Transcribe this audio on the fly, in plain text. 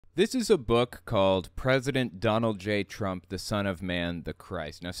This is a book called President Donald J. Trump, the Son of Man, the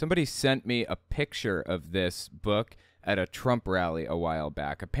Christ. Now, somebody sent me a picture of this book at a Trump rally a while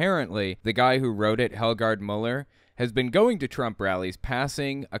back. Apparently, the guy who wrote it, Helgard Muller, has been going to Trump rallies,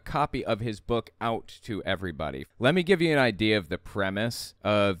 passing a copy of his book out to everybody. Let me give you an idea of the premise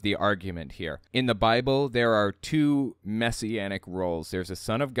of the argument here. In the Bible, there are two messianic roles. There's a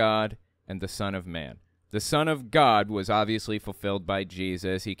Son of God and the Son of Man. The Son of God was obviously fulfilled by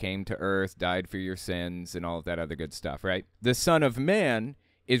Jesus. He came to earth, died for your sins, and all of that other good stuff, right? The Son of Man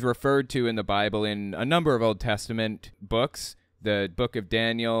is referred to in the Bible in a number of Old Testament books. The book of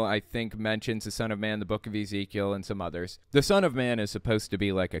Daniel, I think, mentions the Son of Man, the book of Ezekiel, and some others. The Son of Man is supposed to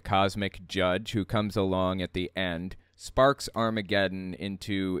be like a cosmic judge who comes along at the end, sparks Armageddon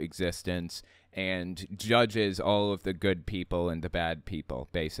into existence, and judges all of the good people and the bad people,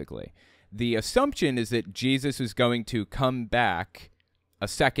 basically. The assumption is that Jesus is going to come back a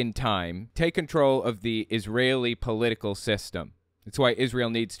second time, take control of the Israeli political system. That's why Israel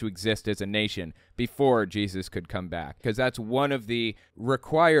needs to exist as a nation before Jesus could come back, because that's one of the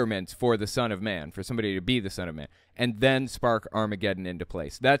requirements for the Son of Man, for somebody to be the Son of Man, and then spark Armageddon into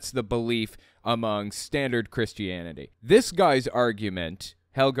place. That's the belief among standard Christianity. This guy's argument,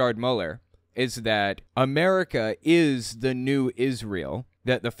 Helgard Muller, is that America is the new Israel,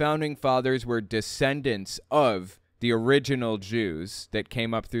 that the founding fathers were descendants of the original Jews that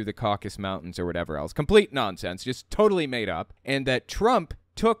came up through the Caucasus Mountains or whatever else. Complete nonsense, just totally made up. And that Trump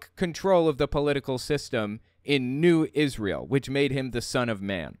took control of the political system in New Israel, which made him the Son of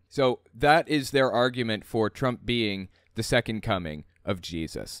Man. So that is their argument for Trump being the second coming of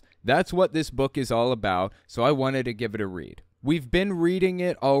Jesus. That's what this book is all about, so I wanted to give it a read. We've been reading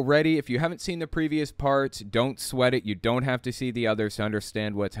it already. If you haven't seen the previous parts, don't sweat it. You don't have to see the others to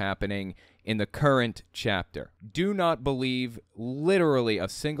understand what's happening in the current chapter. Do not believe literally a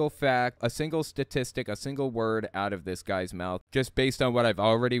single fact, a single statistic, a single word out of this guy's mouth, just based on what I've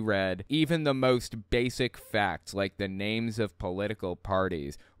already read. Even the most basic facts, like the names of political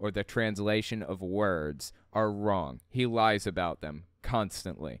parties or the translation of words, are wrong. He lies about them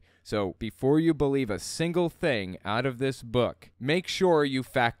constantly. So before you believe a single thing out of this book, make sure you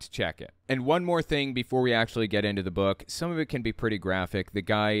fact check it. And one more thing before we actually get into the book. Some of it can be pretty graphic. The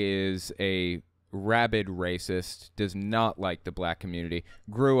guy is a rabid racist, does not like the black community,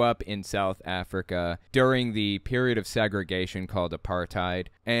 grew up in South Africa during the period of segregation called apartheid,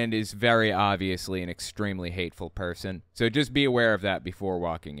 and is very obviously an extremely hateful person. So just be aware of that before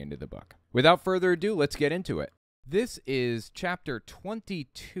walking into the book. Without further ado, let's get into it. This is chapter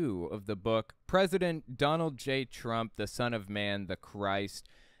 22 of the book, President Donald J. Trump, the Son of Man, the Christ.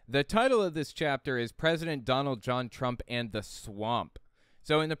 The title of this chapter is President Donald John Trump and the Swamp.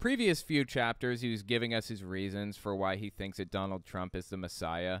 So in the previous few chapters, he was giving us his reasons for why he thinks that Donald Trump is the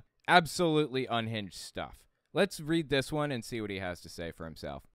Messiah. Absolutely unhinged stuff. Let's read this one and see what he has to say for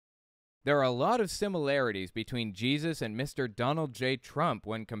himself. There are a lot of similarities between Jesus and Mr. Donald J. Trump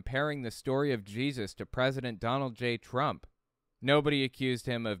when comparing the story of Jesus to President Donald J. Trump. Nobody accused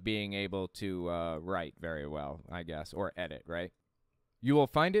him of being able to write very well, I guess, or edit, right? You will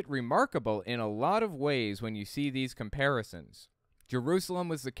find it remarkable in a lot of ways when you see these comparisons. Jerusalem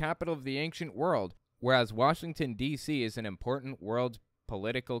was the capital of the ancient world, whereas Washington, D.C. is an important world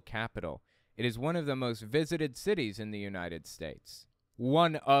political capital. It is one of the most visited cities in the United States.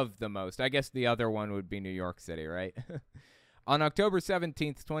 One of the most. I guess the other one would be New York City, right? On October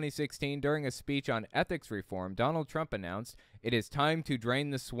 17th, 2016, during a speech on ethics reform, Donald Trump announced, "It is time to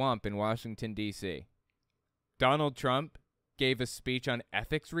drain the swamp in Washington, D.C." Donald Trump gave a speech on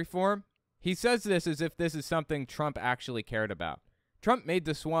ethics reform? He says this as if this is something Trump actually cared about. Trump made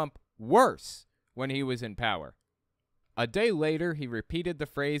the swamp worse when he was in power. A day later, he repeated the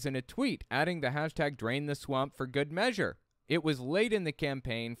phrase in a tweet, adding the hashtag #DrainTheSwamp for good measure. It was late in the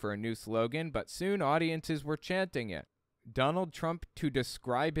campaign for a new slogan, but soon audiences were chanting it. Donald Trump to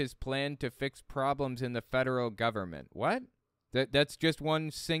describe his plan to fix problems in the federal government. What? That's just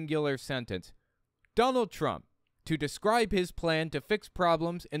one singular sentence. Donald Trump to describe his plan to fix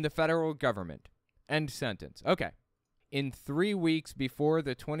problems in the federal government. End sentence. Okay. In 3 weeks before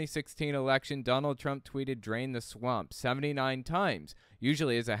the 2016 election, Donald Trump tweeted "Drain the Swamp" 79 times,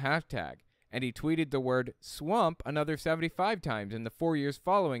 usually as a hashtag. And he tweeted the word swamp another 75 times in the 4 years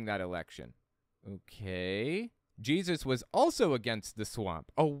following that election. Okay. Jesus was also against the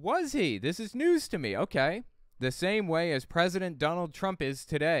swamp. Oh, was he? This is news to me. Okay. The same way as President Donald Trump is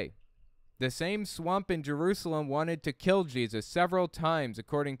today. The same swamp in Jerusalem wanted to kill Jesus several times,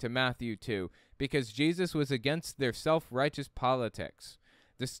 according to Matthew 2, because Jesus was against their self-righteous politics.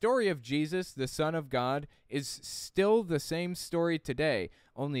 The story of Jesus, the Son of God, is still the same story today,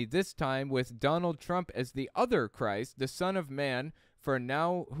 only this time with Donald Trump as the other Christ, the Son of Man, for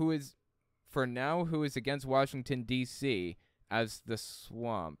now who is against Washington, D.C., as the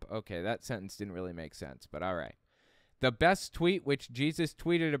swamp. Okay, that sentence didn't really make sense, but all right. The best tweet which Jesus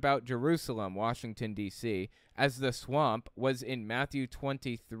tweeted about Jerusalem, Washington, D.C., as the swamp was in Matthew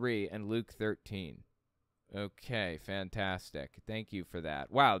 23 and Luke 13. Okay, fantastic. Thank you for that.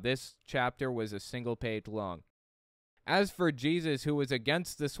 Wow, this chapter was a single page long. As for Jesus, who was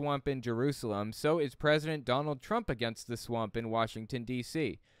against the swamp in Jerusalem, so is President Donald Trump against the swamp in Washington,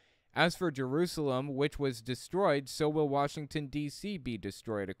 D.C. As for Jerusalem, which was destroyed, so will Washington, D.C. be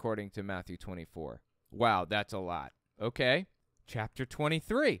destroyed, according to Matthew 24. Wow, that's a lot. Okay, chapter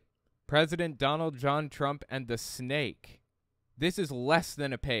 23. President Donald John Trump and the Snake. This is less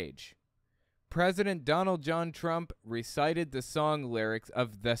than a page. President Donald John Trump recited the song lyrics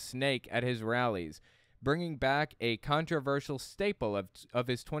of The Snake at his rallies, bringing back a controversial staple of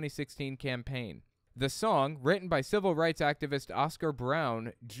his 2016 campaign. The song, written by civil rights activist Oscar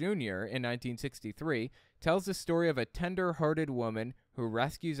Brown Jr. in 1963, tells the story of a tender-hearted woman who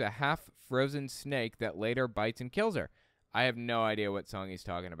rescues a half-frozen snake that later bites and kills her. I have no idea what song he's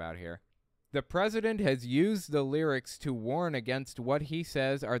talking about here. The president has used the lyrics to warn against what he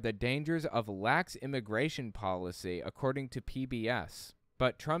says are the dangers of lax immigration policy, according to PBS.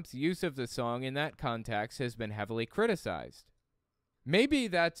 But Trump's use of the song in that context has been heavily criticized. Maybe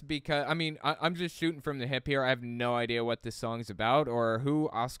that's because, I'm just shooting from the hip here. I have no idea what this song's about or who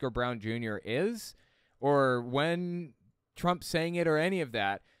Oscar Brown Jr. is or when Trump sang it or any of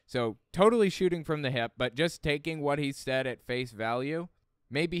that. So totally shooting from the hip, but just taking what he said at face value.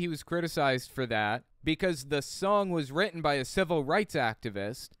 Maybe he was criticized for that because the song was written by a civil rights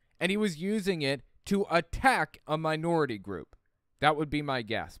activist and he was using it to attack a minority group. That would be my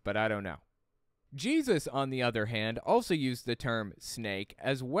guess, but I don't know. Jesus, on the other hand, also used the term snake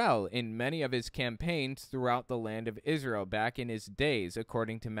as well in many of his campaigns throughout the land of Israel back in his days,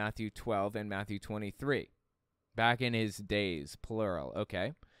 according to Matthew 12 and Matthew 23. Back in his days, plural,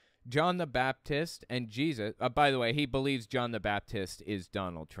 okay. John the Baptist and Jesus, by the way, he believes John the Baptist is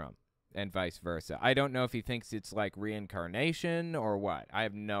Donald Trump and vice versa. I don't know if he thinks it's like reincarnation or what. I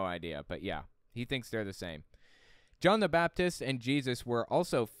have no idea, but yeah, he thinks they're the same. John the Baptist and Jesus were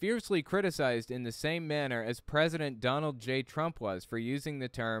also fiercely criticized in the same manner as President Donald J. Trump was for using the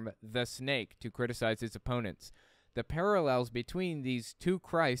term the snake to criticize his opponents. The parallels between these two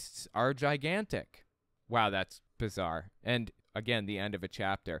Christs are gigantic. Wow, that's bizarre. And again, the end of a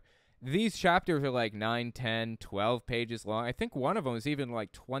chapter. These chapters are like 9, 10, 12 pages long. I think one of them was even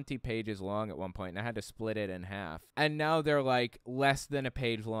like 20 pages long at one point, and I had to split it in half. And now they're like less than a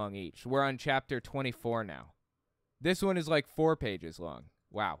page long each. We're on chapter 24 now. This one is like 4 pages long.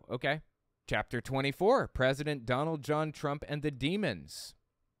 Wow, okay. Chapter 24, President Donald John Trump and the Demons.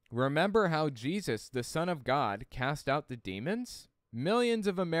 Remember how Jesus, the Son of God, cast out the demons? Millions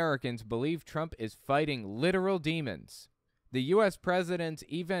of Americans believe Trump is fighting literal demons. The U.S. president's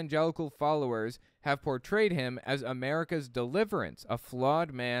evangelical followers have portrayed him as America's deliverance, a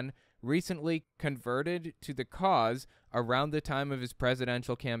flawed man recently converted to the cause around the time of his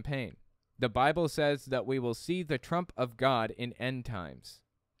presidential campaign. The Bible says that we will see the Trump of God in end times.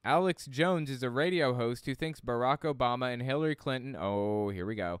 Alex Jones is a radio host who thinks Barack Obama and Hillary Clinton, oh, here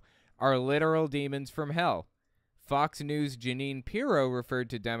we go, are literal demons from hell. Fox News' Jeanine Pirro referred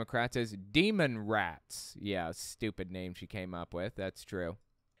to Democrats as demon rats. Yeah, stupid name she came up with, that's true.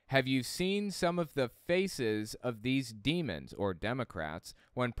 Have you seen some of the faces of these demons, or Democrats,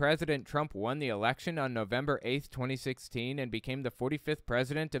 when President Trump won the election on November 8th, 2016 and became the 45th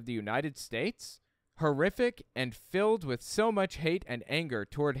president of the United States? Horrific and filled with so much hate and anger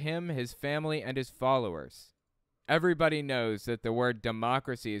toward him, his family, and his followers. Everybody knows that the word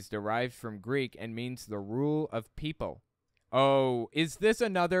democracy is derived from Greek and means the rule of people. Oh, is this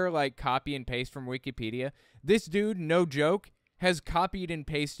another, copy and paste from Wikipedia? This dude, no joke, has copied and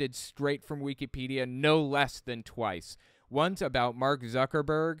pasted straight from Wikipedia no less than twice. Once about Mark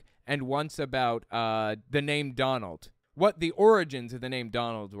Zuckerberg and once about the name Donald. What the origins of the name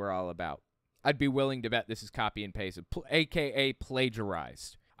Donald were all about. I'd be willing to bet this is copy and pasted, a.k.a.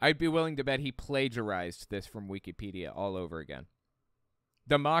 plagiarized. I'd be willing to bet he plagiarized this from Wikipedia all over again.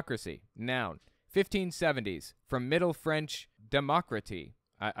 Democracy, noun, 1570s, from Middle French democratie.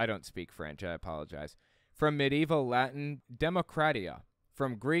 I don't speak French, I apologize. From medieval Latin, democratia.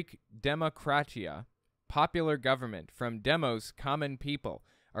 From Greek, demokratia, popular government. From demos, common people.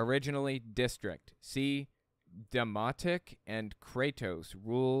 Originally, district. See demotic and kratos,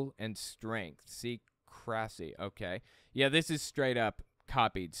 rule and strength. See crassy. Okay. Yeah, this is straight up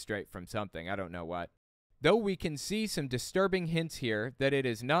copied straight from something. I don't know what. Though we can see some disturbing hints here that it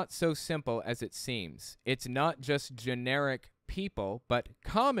is not so simple as it seems. It's not just generic people, but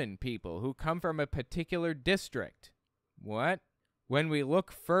common people who come from a particular district. What? When we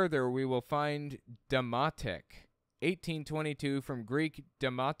look further, we will find demotic, 1822, from Greek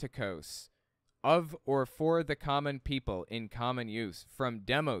demotikos, of or for the common people in common use, from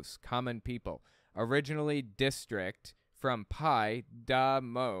demos, common people, originally district, from pi,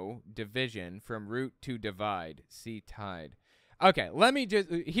 damo, division, from root to divide, see tide. Okay,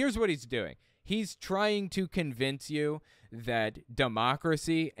 here's what he's doing. He's trying to convince you that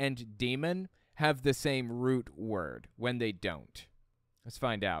democracy and demon have the same root word when they don't. Let's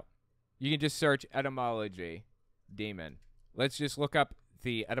find out. You can just search etymology, demon. Let's just look up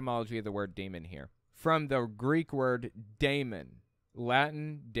the etymology of the word demon here. From the Greek word daemon,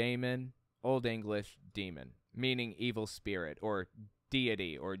 Latin daemon, Old English demon, meaning evil spirit or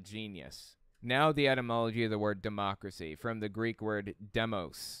deity or genius. Now the etymology of the word democracy, from the Greek word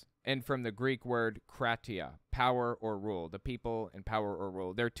demos, and from the Greek word kratia, power or rule. The people and power or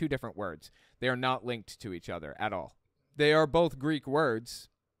rule. They're two different words. They are not linked to each other at all. They are both Greek words.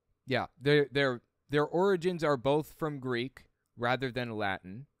 Yeah, their origins are both from Greek rather than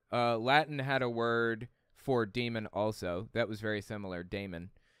Latin. Latin had a word for demon also. That was very similar, daemon.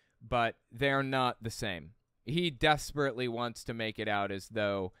 But they're not the same. He desperately wants to make it out as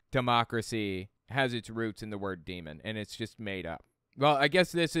though democracy has its roots in the word demon, and it's just made up. Well, I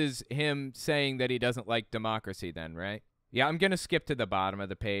guess this is him saying that he doesn't like democracy then, right? Yeah, I'm going to skip to the bottom of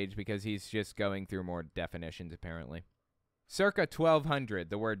the page because he's just going through more definitions, apparently. Circa 1200,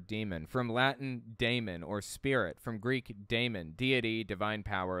 the word demon, from Latin daemon or spirit, from Greek daemon, deity, divine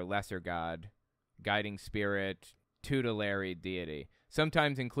power, lesser god, guiding spirit, tutelary deity,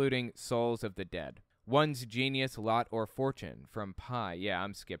 sometimes including souls of the dead. One's genius, lot, or fortune, from pi. Yeah,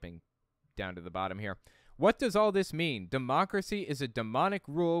 I'm skipping down to the bottom here. What does all this mean? Democracy is a demonic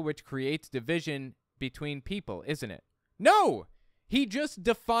rule which creates division between people, isn't it? No! He just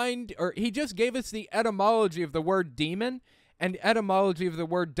gave us the etymology of the word demon and etymology of the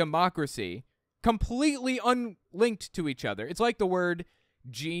word democracy, completely unlinked to each other. It's like the word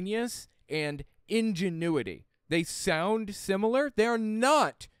genius and ingenuity. They sound similar. They're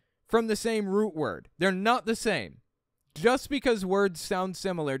not from the same root word. They're not the same. Just because words sound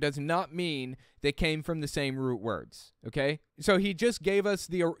similar does not mean they came from the same root words, okay? So he just gave us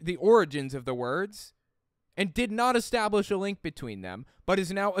the origins of the words and did not establish a link between them, but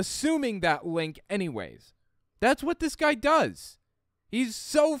is now assuming that link anyways. That's what this guy does. He's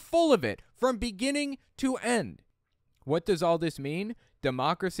so full of it from beginning to end. What does all this mean?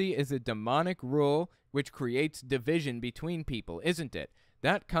 Democracy is a demonic rule which creates division between people, isn't it?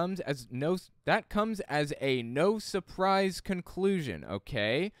 That comes as a no surprise conclusion,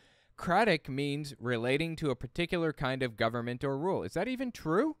 okay? Cratic means relating to a particular kind of government or rule. Is that even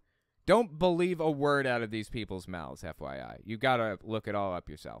true? Don't believe a word out of these people's mouths, FYI. You gotta look it all up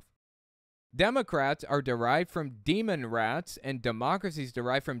yourself. Democrats are derived from demon rats, and democracies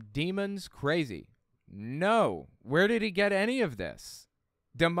derived from demons crazy. No. Where did he get any of this?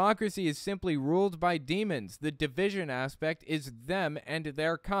 Democracy is simply ruled by demons. The division aspect is them and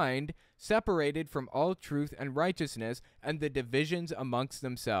their kind, separated from all truth and righteousness, and the divisions amongst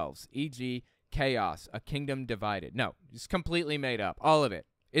themselves, e.g., chaos, a kingdom divided. No, it's completely made up. All of it.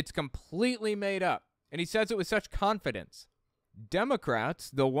 It's completely made up. And he says it with such confidence. Democrats,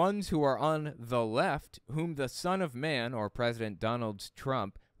 the ones who are on the left, whom the Son of Man, or President Donald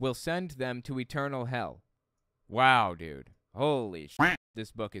Trump, will send them to eternal hell. Wow, dude. Holy shit.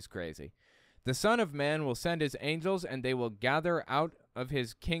 This book is crazy. The Son of Man will send his angels, and they will gather out of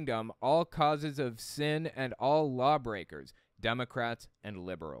his kingdom all causes of sin and all lawbreakers, Democrats and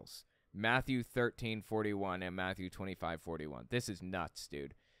liberals. Matthew 13:41 and Matthew 25:41. This is nuts,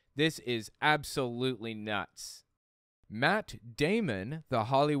 dude. This is absolutely nuts. Matt Damon, the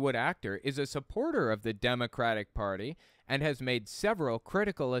Hollywood actor, is a supporter of the Democratic Party and has made several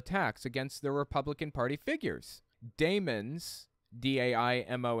critical attacks against the Republican Party figures. Daemons,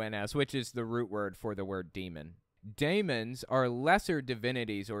 D-A-I-M-O-N-S, which is the root word for the word demon. Daemons are lesser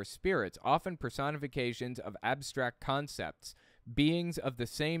divinities or spirits, often personifications of abstract concepts, beings of the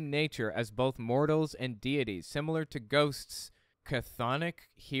same nature as both mortals and deities, similar to ghosts, chthonic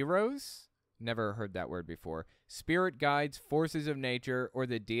heroes? Never heard that word before. Spirit guides, forces of nature, or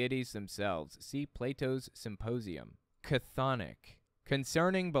the deities themselves. See Plato's Symposium. Chthonic.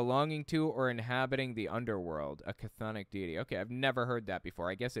 Concerning, belonging to, or inhabiting the underworld. A chthonic deity. Okay, I've never heard that before.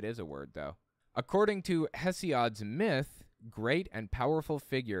 I guess it is a word, though. According to Hesiod's myth, great and powerful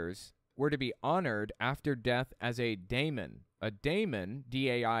figures were to be honored after death as a daemon, A daemon,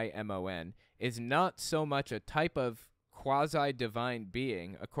 D-A-I-M-O-N, is not so much a type of quasi-divine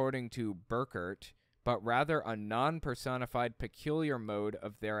being, according to Burkert, but rather a non-personified peculiar mode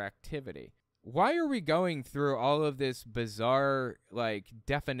of their activity. Why are we going through all of this bizarre,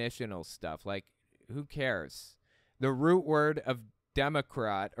 definitional stuff? Who cares? The root word of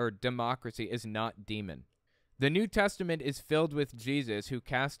democrat or democracy is not demon. The New Testament is filled with Jesus who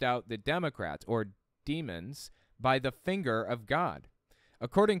cast out the Democrats, or demons, by the finger of God.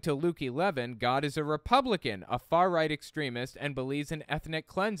 According to Luke 11, God is a Republican, a far-right extremist, and believes in ethnic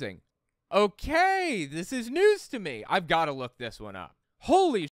cleansing. Okay, this is news to me. I've got to look this one up.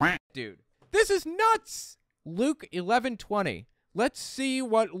 Holy shit, dude. This is nuts! Luke 11:20. Let's see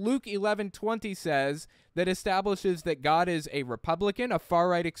what Luke 11:20 says that establishes that God is a Republican, a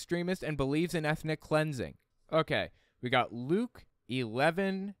far-right extremist, and believes in ethnic cleansing. Okay, we got Luke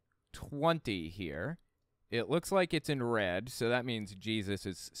 11:20 here. It looks like it's in red, so that means Jesus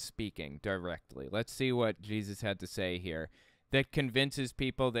is speaking directly. Let's see what Jesus had to say here that convinces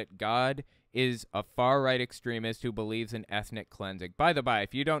people that God is a far-right extremist who believes in ethnic cleansing. By the by,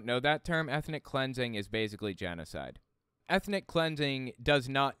 if you don't know that term, ethnic cleansing is basically genocide. Ethnic cleansing does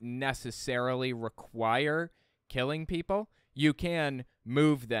not necessarily require killing people. You can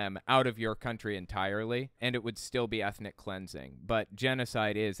move them out of your country entirely, and it would still be ethnic cleansing. But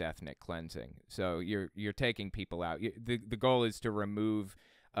genocide is ethnic cleansing, so you're taking people out. The goal is to remove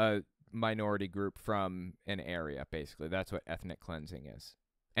a minority group from an area, basically. That's what ethnic cleansing is.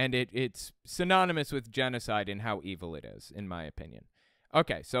 And it's synonymous with genocide in how evil it is, in my opinion.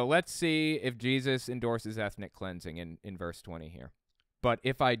 Okay, so let's see if Jesus endorses ethnic cleansing in verse 20 here. But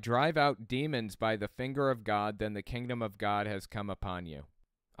if I drive out demons by the finger of God, then the kingdom of God has come upon you.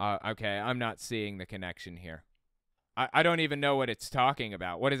 Okay, I'm not seeing the connection here. I don't even know what it's talking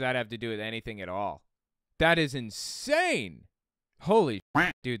about. What does that have to do with anything at all? That is insane! Holy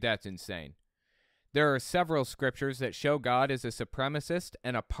dude, that's insane. There are several scriptures that show God as a supremacist,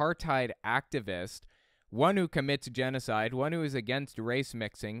 an apartheid activist, one who commits genocide, one who is against race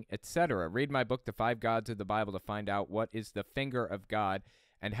mixing, etc. Read my book, The 5 Gods of the Bible, to find out what is the finger of God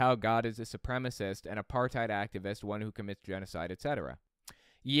and how God is a supremacist, an apartheid activist, one who commits genocide, etc.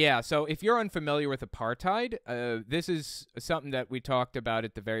 Yeah, so if you're unfamiliar with apartheid, this is something that we talked about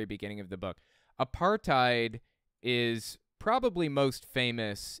at the very beginning of the book. Apartheid is probably most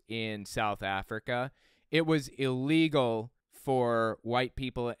famous in South Africa. It was illegal for white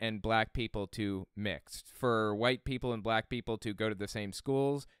people and black people to mix, for white people and black people to go to the same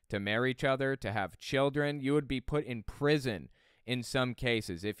schools, to marry each other, to have children. You would be put in prison in some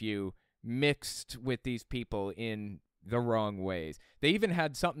cases if you mixed with these people in the wrong ways. They even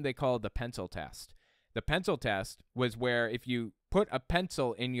had something they called the pencil test. The pencil test was where if you put a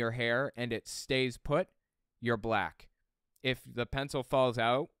pencil in your hair and it stays put, you're black. If the pencil falls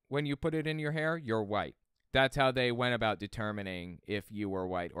out when you put it in your hair, you're white. That's how they went about determining if you were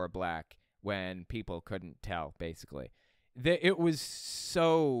white or black when people couldn't tell, basically. It was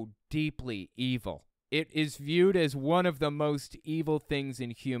so deeply evil. It is viewed as one of the most evil things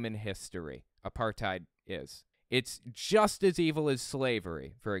in human history. Apartheid is. It's just as evil as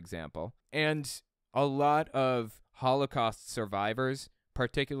slavery, for example. And a lot of Holocaust survivors,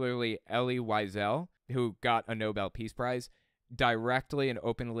 particularly Elie Wiesel, who got a Nobel Peace Prize, directly and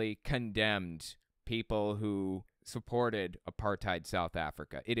openly condemned people who supported apartheid South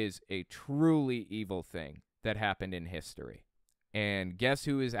Africa. It is a truly evil thing that happened in history. And guess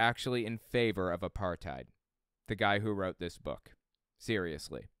who is actually in favor of apartheid? The guy who wrote this book.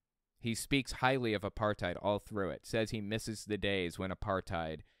 Seriously. He speaks highly of apartheid all through it. Says he misses the days when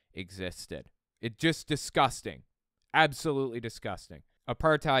apartheid existed. It's just disgusting. Absolutely disgusting.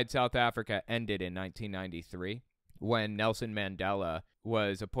 Apartheid South Africa ended in 1993 when Nelson Mandela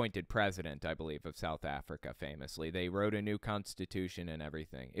was appointed president, I believe, of South Africa, famously. They wrote a new constitution and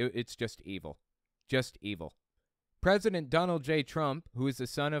everything. It's just evil. Just evil. President Donald J. Trump, who is the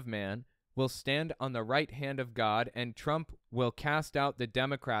Son of Man, will stand on the right hand of God, and Trump will cast out the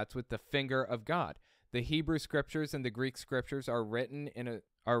Democrats with the finger of God. The Hebrew scriptures and the Greek scriptures are written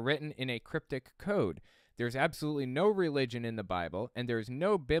in a cryptic code. There's absolutely no religion in the Bible, and there's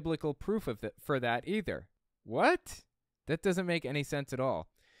no biblical proof for that either. What? That doesn't make any sense at all.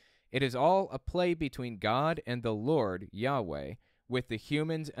 It is all a play between God and the Lord, Yahweh, with the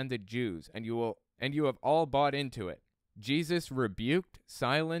humans and the Jews, and you have all bought into it. Jesus rebuked,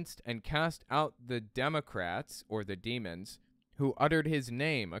 silenced, and cast out the Democrats, or the demons, who uttered his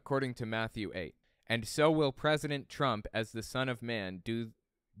name, according to Matthew 8. And so will President Trump, as the Son of Man, do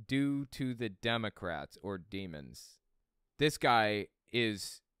to the Democrats, or demons. This guy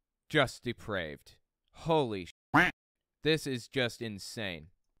is just depraved. Holy shit. This is just insane.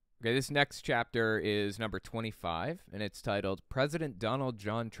 Okay, this next chapter is number 25, and it's titled President Donald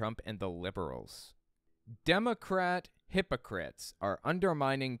John Trump and the Liberals. Democrat hypocrites are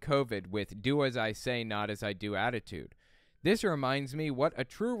undermining COVID with do as I say, not as I do attitude. This reminds me what a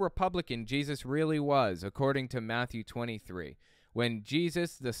true Republican Jesus really was, according to Matthew 23, when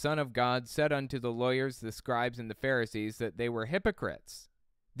Jesus, the Son of God, said unto the lawyers, the scribes, and the Pharisees that they were hypocrites.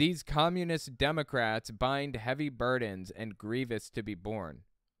 These communist Democrats bind heavy burdens and grievous to be borne.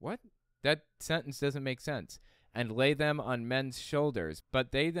 What? That sentence doesn't make sense. And lay them on men's shoulders,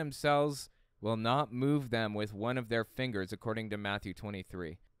 but they themselves will not move them with one of their fingers, according to Matthew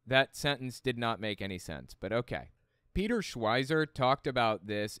 23. That sentence did not make any sense, but okay. Peter Schweizer talked about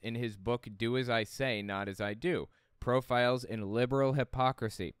this in his book Do As I Say, Not As I Do, Profiles in Liberal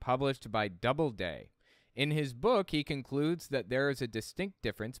Hypocrisy, published by Doubleday. In his book, he concludes that there is a distinct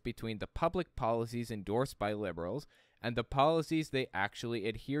difference between the public policies endorsed by liberals and the policies they actually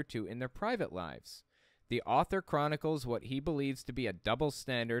adhere to in their private lives. The author chronicles what he believes to be a double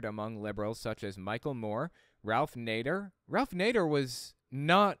standard among liberals such as Michael Moore, Ralph Nader. Ralph Nader was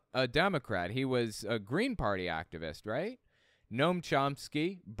not a Democrat. He was a Green Party activist, right? Noam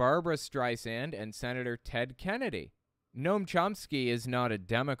Chomsky, Barbara Streisand, and Senator Ted Kennedy. Noam Chomsky is not a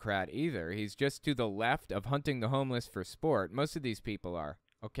Democrat either. He's just to the left of hunting the homeless for sport. Most of these people are,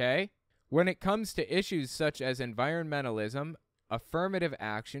 okay? When it comes to issues such as environmentalism, affirmative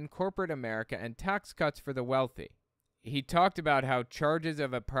action, corporate America, and tax cuts for the wealthy. He talked about how charges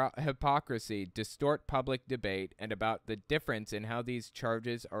of hypocrisy distort public debate and about the difference in how these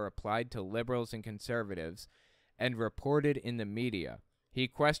charges are applied to liberals and conservatives and reported in the media. He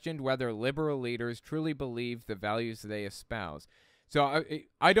questioned whether liberal leaders truly believe the values they espouse. So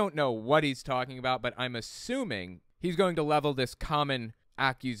I don't know what he's talking about, but I'm assuming he's going to level this common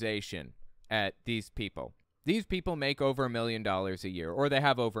accusation at these people. These people make over $1 million a year, or they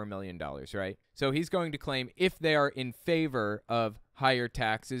have over $1 million, right? So he's going to claim if they are in favor of higher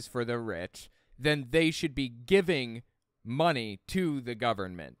taxes for the rich, then they should be giving money to the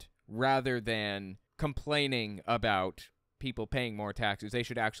government rather than complaining about people paying more taxes. They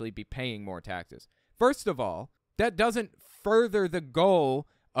should actually be paying more taxes. First of all, that doesn't further the goal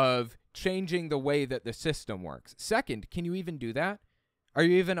of changing the way that the system works. Second, can you even do that? Are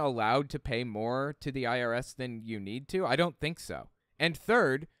you even allowed to pay more to the IRS than you need to? I don't think so. And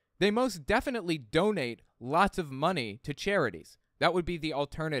third, they most definitely donate lots of money to charities. That would be the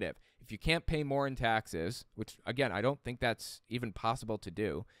alternative. If you can't pay more in taxes, which, again, I don't think that's even possible to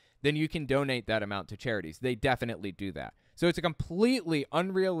do, then you can donate that amount to charities. They definitely do that. So it's a completely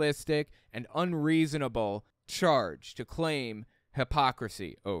unrealistic and unreasonable charge to claim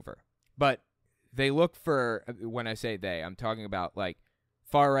hypocrisy over. But they look for, when I say they, I'm talking about like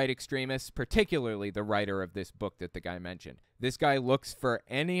far-right extremists, particularly the writer of this book that the guy mentioned. This guy looks for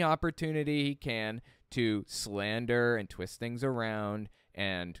any opportunity he can to slander and twist things around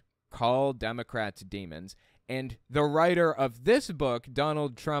and call Democrats demons. And the writer of this book,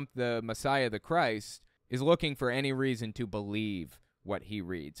 Donald Trump, the Messiah, the Christ, is looking for any reason to believe what he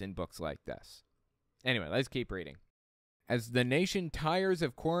reads in books like this. Anyway, let's keep reading. As the nation tires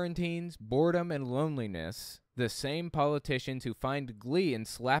of quarantines, boredom, and loneliness, the same politicians who find glee in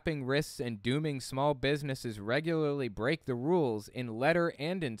slapping wrists and dooming small businesses regularly break the rules in letter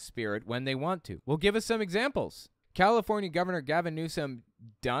and in spirit when they want to. Well, give us some examples. California Governor Gavin Newsom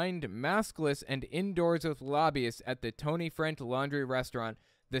dined maskless and indoors with lobbyists at the Tony French Laundry restaurant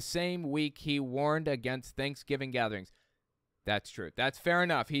the same week he warned against Thanksgiving gatherings. That's true. That's fair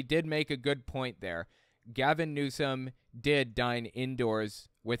enough. He did make a good point there. Gavin Newsom did dine indoors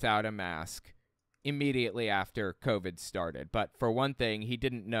without a mask immediately after COVID started. But for one thing, he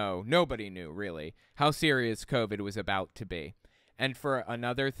didn't know, nobody knew really, how serious COVID was about to be. And for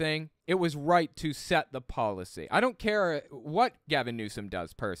another thing, it was right to set the policy. I don't care what Gavin Newsom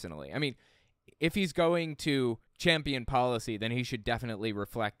does personally. I mean, if he's going to champion policy, then he should definitely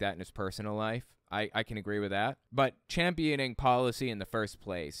reflect that in his personal life. I can agree with that. But championing policy in the first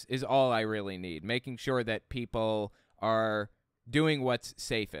place is all I really need. Making sure that people are doing what's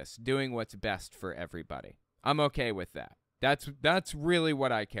safest, doing what's best for everybody. I'm okay with that. That's really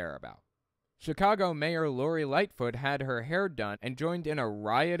what I care about. Chicago Mayor Lori Lightfoot had her hair done and joined in a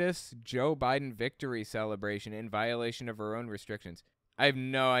riotous Joe Biden victory celebration in violation of her own restrictions. I have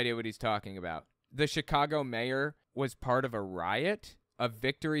no idea what he's talking about. The Chicago mayor was part of a riot? A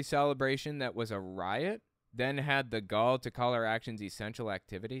victory celebration that was a riot? Then had the gall to call her actions essential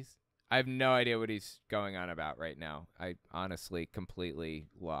activities? I have no idea what he's going on about right now. I honestly completely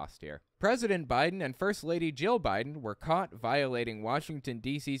lost here. President Biden and First Lady Jill Biden were caught violating Washington,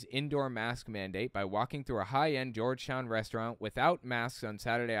 D.C.'s indoor mask mandate by walking through a high-end Georgetown restaurant without masks on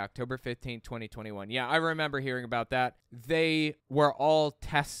Saturday, October 15, 2021. Yeah, I remember hearing about that. They were all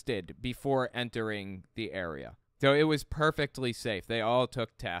tested before entering the area. So it was perfectly safe. They all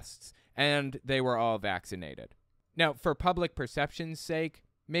took tests, and they were all vaccinated. Now, for public perception's sake,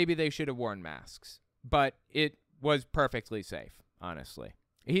 maybe they should have worn masks, but it was perfectly safe, honestly.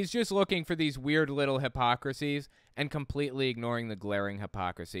 He's just looking for these weird little hypocrisies and completely ignoring the glaring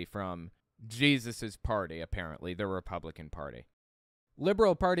hypocrisy from Jesus's party, apparently, the Republican Party.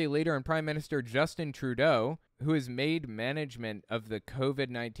 Liberal Party leader and Prime Minister Justin Trudeau, who has made management of the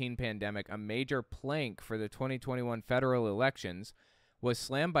COVID-19 pandemic a major plank for the 2021 federal elections, was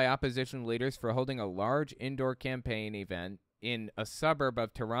slammed by opposition leaders for holding a large indoor campaign event in a suburb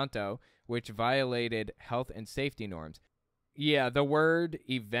of Toronto, which violated health and safety norms. Yeah, the word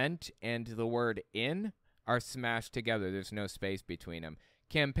event and the word in are smashed together. There's no space between them.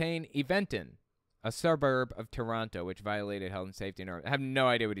 Campaign Eventin, a suburb of Toronto, which violated health and safety norms. I have no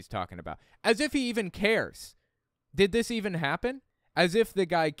idea what he's talking about. As if he even cares. Did this even happen? As if the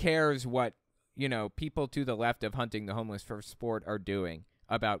guy cares what, people to the left of hunting the homeless for sport are doing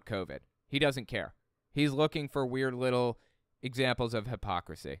about COVID. He doesn't care. He's looking for weird little examples of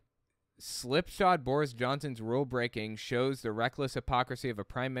hypocrisy. Slipshod Boris Johnson's rule-breaking shows the reckless hypocrisy of a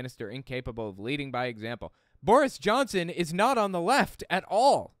prime minister incapable of leading by example. Boris Johnson is not on the left at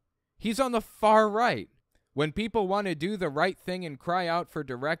all. He's on the far right. When people want to do the right thing and cry out for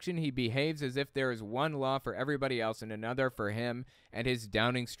direction, he behaves as if there is one law for everybody else and another for him and his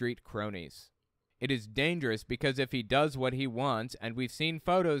Downing Street cronies. It is dangerous because if he does what he wants, and we've seen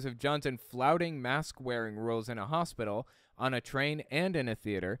photos of Johnson flouting mask-wearing rules in a hospital, on a train, and in a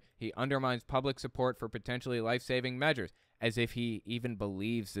theater, he undermines public support for potentially life-saving measures, as if he even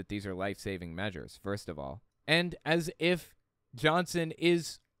believes that these are life-saving measures, first of all. And as if Johnson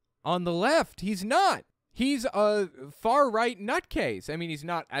is on the left. He's not. He's a far-right nutcase. I mean, he's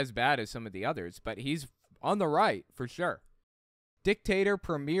not as bad as some of the others, but he's on the right, for sure. Dictator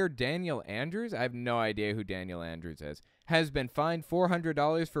Premier Daniel Andrews, I have no idea who Daniel Andrews is, has been fined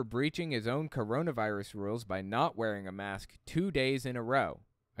 $400 for breaching his own coronavirus rules by not wearing a mask 2 days in a row.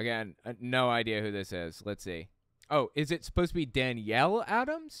 Again, no idea who this is. Let's see. Oh, is it supposed to be Danielle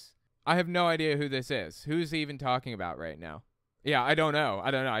Adams? I have no idea who this is. Who's he even talking about right now? Yeah, I don't know.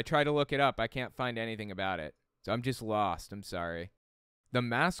 I tried to look it up. I can't find anything about it. So I'm just lost. I'm sorry. The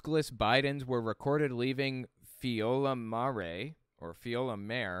maskless Bidens were recorded leaving Fiola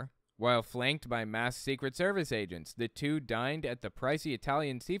Mare, while flanked by masked Secret Service agents. The two dined at the pricey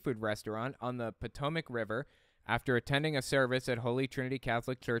Italian seafood restaurant on the Potomac River after attending a service at Holy Trinity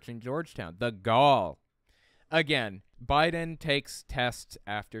Catholic Church in Georgetown. The gall. Again, Biden takes test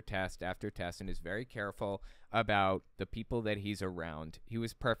after test after test and is very careful about the people that he's around. He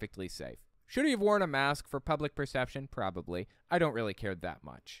was perfectly safe. Should he have worn a mask for public perception? Probably. I don't really care that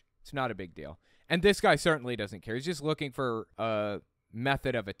much. It's not a big deal. And this guy certainly doesn't care. He's just looking for a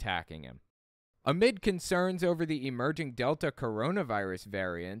method of attacking him. Amid concerns over the emerging Delta coronavirus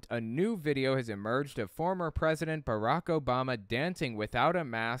variant, a new video has emerged of former President Barack Obama dancing without a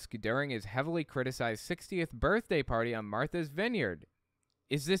mask during his heavily criticized 60th birthday party on Martha's Vineyard.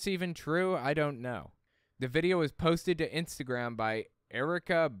 Is this even true? I don't know. The video was posted to Instagram by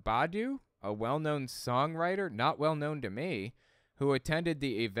Erykah Badu, a well-known songwriter, not well-known to me, who attended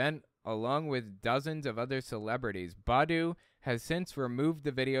the event along with dozens of other celebrities. Badu has since removed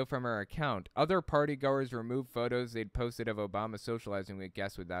the video from her account. Other partygoers removed photos they'd posted of Obama socializing with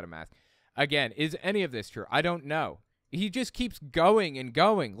guests without a mask. Again, is any of this true? I don't know. He just keeps going and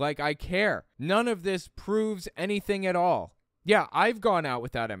going like I care. None of this proves anything at all. Yeah, I've gone out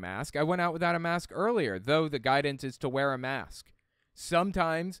without a mask. I went out without a mask earlier, though the guidance is to wear a mask.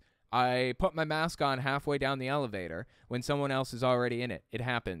 Sometimes I put my mask on halfway down the elevator when someone else is already in it. It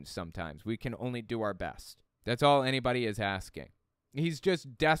happens sometimes. We can only do our best. That's all anybody is asking. He's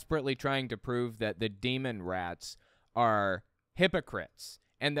just desperately trying to prove that the demon rats are hypocrites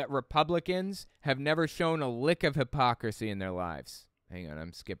and that Republicans have never shown a lick of hypocrisy in their lives. Hang on,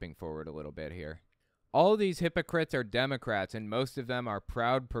 I'm skipping forward a little bit here. All these hypocrites are Democrats, and most of them are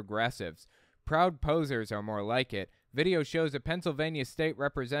proud progressives. Proud posers are more like it. Video shows a Pennsylvania state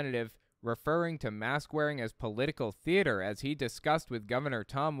representative referring to mask wearing as political theater as he discussed with Governor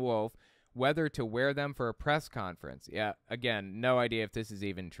Tom Wolf whether to wear them for a press conference. Yeah, again, no idea if this is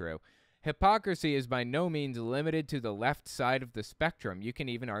even true. Hypocrisy is by no means limited to the left side of the spectrum. You can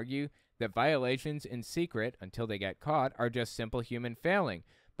even argue that violations in secret, until they get caught, are just simple human failing.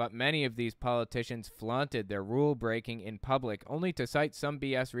 but many of these politicians flaunted their rule breaking in public only to cite some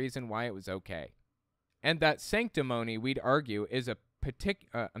BS reason why it was okay. And that sanctimony, we'd argue, is a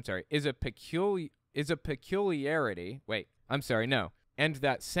peculiarity. Wait, I'm sorry, no. And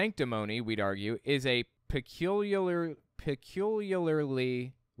that sanctimony, we'd argue, is a peculiarly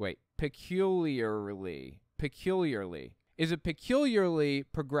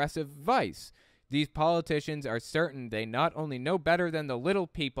progressive vice. These politicians are certain they not only know better than the little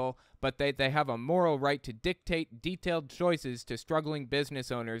people, but they have a moral right to dictate detailed choices to struggling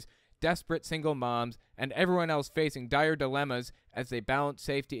business owners, desperate single moms, and everyone else facing dire dilemmas as they balance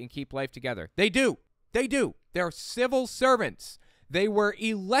safety and keep life together. They do. They do. They're civil servants. They were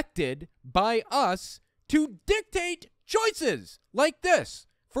elected by us to dictate choices like this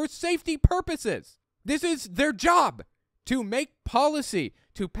for safety purposes. This is their job, to make policy,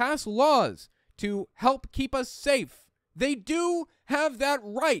 to pass laws, to help keep us safe. They do have that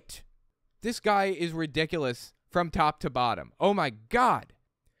right. This guy is ridiculous from top to bottom. Oh my God.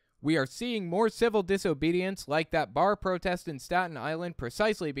 We are seeing more civil disobedience like that bar protest in Staten Island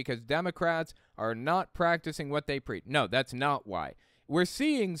precisely because Democrats are not practicing what they preach. No, that's not why. We're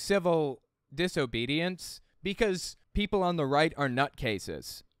seeing civil disobedience because people on the right are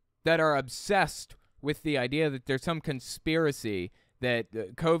nutcases that are obsessed with the idea that there's some conspiracy that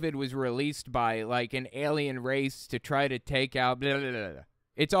COVID was released by like an alien race to try to take out blah, blah, blah, blah.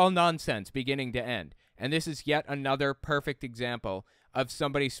 It's all nonsense beginning to end. And this is yet another perfect example of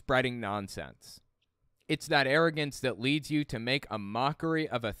somebody spreading nonsense. It's that arrogance that leads you to make a mockery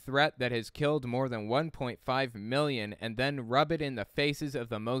of a threat that has killed more than 1.5 million and then rub it in the faces of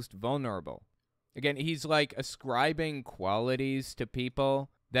the most vulnerable. Again, he's like ascribing qualities to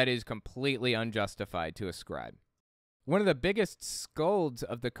people that is completely unjustified to ascribe. One of the biggest scolds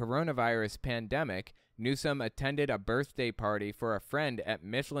of the coronavirus pandemic, Newsom attended a birthday party for a friend at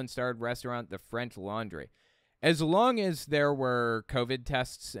Michelin-starred restaurant The French Laundry. As long as there were COVID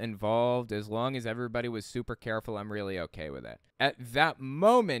tests involved, as long as everybody was super careful, I'm really okay with it. At that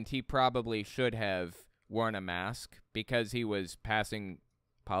moment, he probably should have worn a mask because he was passing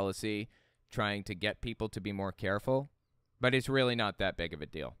policy trying to get people to be more careful. But it's really not that big of a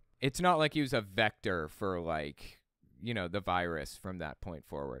deal. It's not like he was a vector for, like, you know, the virus from that point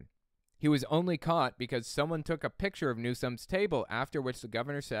forward. He was only caught because someone took a picture of Newsom's table, after which the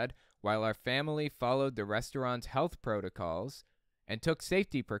governor said, "While our family followed the restaurant's health protocols and took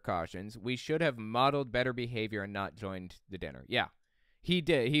safety precautions, we should have modeled better behavior and not joined the dinner." Yeah, he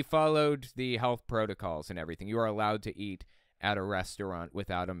did. He followed the health protocols and everything. You are allowed to eat at a restaurant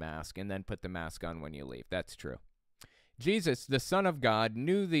without a mask and then put the mask on when you leave. That's true. Jesus, the Son of God,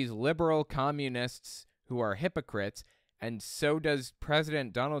 knew these liberal communists who are hypocrites, and so does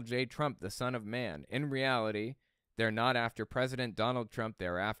President Donald J. Trump, the Son of Man. In reality, they're not after President Donald Trump,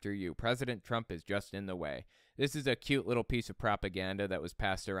 they're after you. President Trump is just in the way. This is a cute little piece of propaganda that was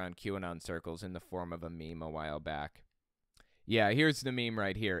passed around QAnon circles in the form of a meme a while back. Yeah, here's the meme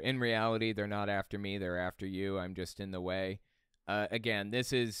right here. In reality, they're not after me, they're after you. I'm just in the way. Again,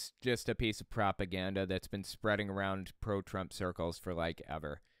 this is just a piece of propaganda that's been spreading around pro-Trump circles for like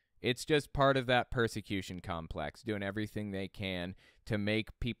ever. It's just part of that persecution complex, doing everything they can to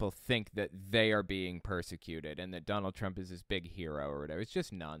make people think that they are being persecuted and that Donald Trump is this big hero or whatever. It's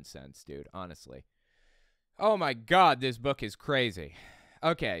just nonsense, dude, honestly. Oh my God, this book is crazy.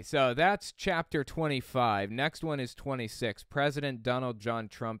 Okay, so that's chapter 25. Next one is 26, President Donald John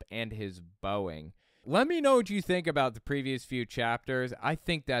Trump and his Boeing. Let me know what you think about the previous few chapters. I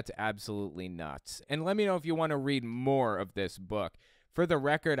think that's absolutely nuts. And let me know if you want to read more of this book. For the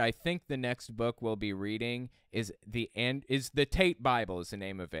record, I think the next book we'll be reading is the Tate Bible is the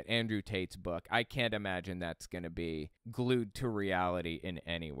name of it, Andrew Tate's book. I can't imagine that's going to be glued to reality in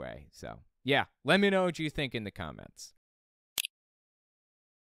any way. So, yeah, let me know what you think in the comments.